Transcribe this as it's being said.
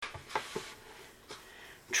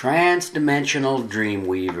Trans-dimensional dream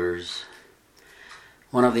weavers.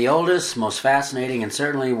 One of the oldest, most fascinating, and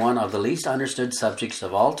certainly one of the least understood subjects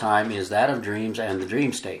of all time is that of dreams and the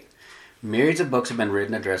dream state. Myriads of books have been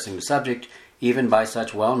written addressing the subject, even by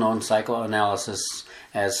such well-known psychoanalysts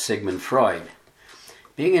as Sigmund Freud.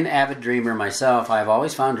 Being an avid dreamer myself, I have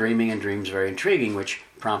always found dreaming and dreams very intriguing, which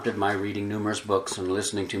prompted my reading numerous books and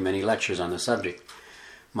listening to many lectures on the subject.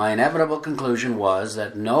 My inevitable conclusion was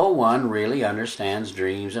that no one really understands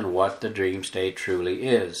dreams and what the dream state truly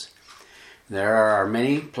is. There are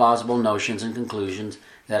many plausible notions and conclusions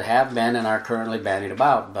that have been and are currently bandied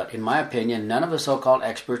about, but in my opinion, none of the so-called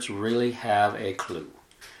experts really have a clue.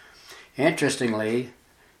 Interestingly,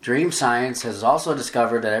 dream science has also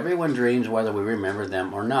discovered that everyone dreams whether we remember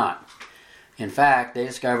them or not. In fact, they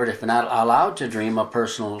discovered if not allowed to dream, a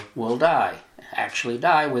person will actually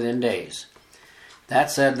die within days. That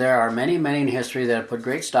said, there are many in history that have put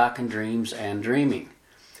great stock in dreams and dreaming.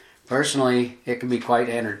 Personally, it can be quite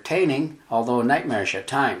entertaining, although nightmarish at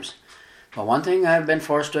times. But one thing I've been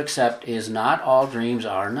forced to accept is not all dreams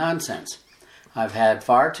are nonsense. I've had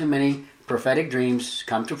far too many prophetic dreams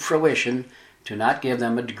come to fruition to not give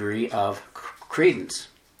them a degree of credence.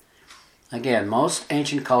 Again, most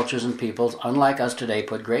ancient cultures and peoples, unlike us today,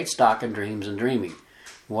 put great stock in dreams and dreaming.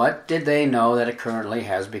 What did they know that it currently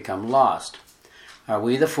has become lost? Are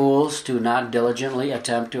we the fools to not diligently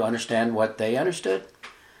attempt to understand what they understood?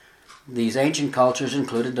 These ancient cultures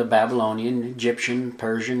included the Babylonian, Egyptian,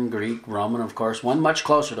 Persian, Greek, Roman, of course, one much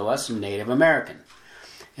closer to us, Native American.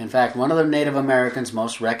 In fact, one of the Native Americans'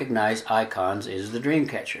 most recognized icons is the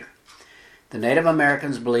dreamcatcher. The Native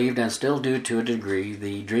Americans believed, and still do to a degree,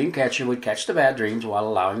 the dreamcatcher would catch the bad dreams while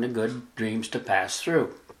allowing the good dreams to pass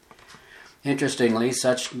through. Interestingly,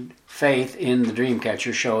 such faith in the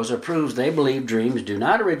dreamcatcher shows or proves they believe dreams do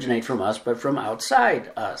not originate from us, but from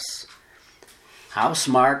outside us. How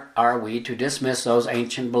smart are we to dismiss those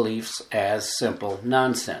ancient beliefs as simple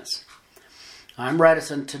nonsense? I'm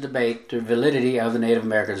reticent to debate the validity of the Native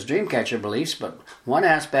Americans' dreamcatcher beliefs, but one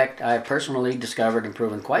aspect I have personally discovered and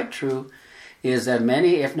proven quite true is that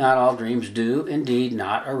many, if not all, dreams do indeed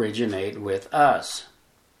not originate with us.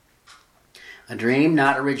 A dream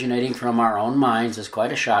not originating from our own minds is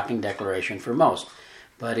quite a shocking declaration for most,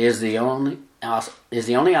 but is the only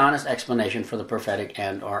honest explanation for the prophetic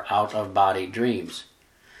and or out-of-body dreams.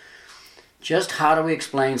 Just how do we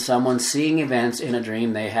explain someone seeing events in a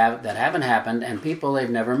dream that haven't happened and people they've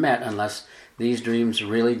never met unless these dreams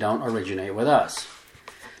really don't originate with us?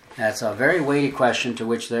 That's a very weighty question to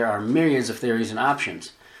which there are myriads of theories and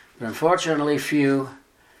options, but unfortunately few,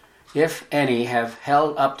 if any, have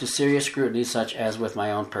held up to serious scrutiny, such as with my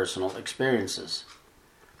own personal experiences.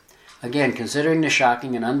 Again, considering the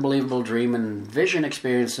shocking and unbelievable dream and vision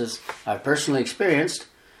experiences I've personally experienced,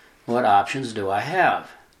 what options do I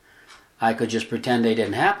have? I could just pretend they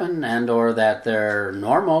didn't happen and or that they're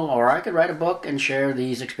normal, or I could write a book and share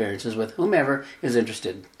these experiences with whomever is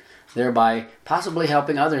interested, thereby possibly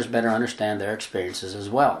helping others better understand their experiences as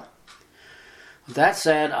well. With that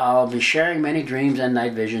said, I'll be sharing many dreams and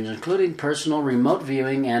night visions, including personal remote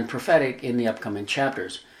viewing and prophetic, in the upcoming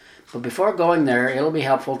chapters. But before going there, it'll be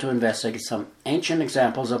helpful to investigate some ancient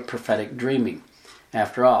examples of prophetic dreaming.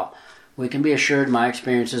 After all, we can be assured my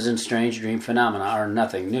experiences in strange dream phenomena are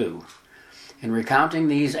nothing new. In recounting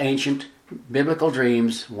these ancient biblical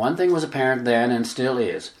dreams, one thing was apparent then and still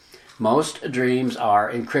is. Most dreams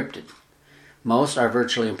are encrypted. Most are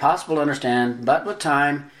virtually impossible to understand, but with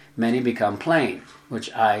time, many become plain,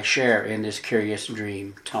 which I share in this curious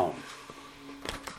dream tome.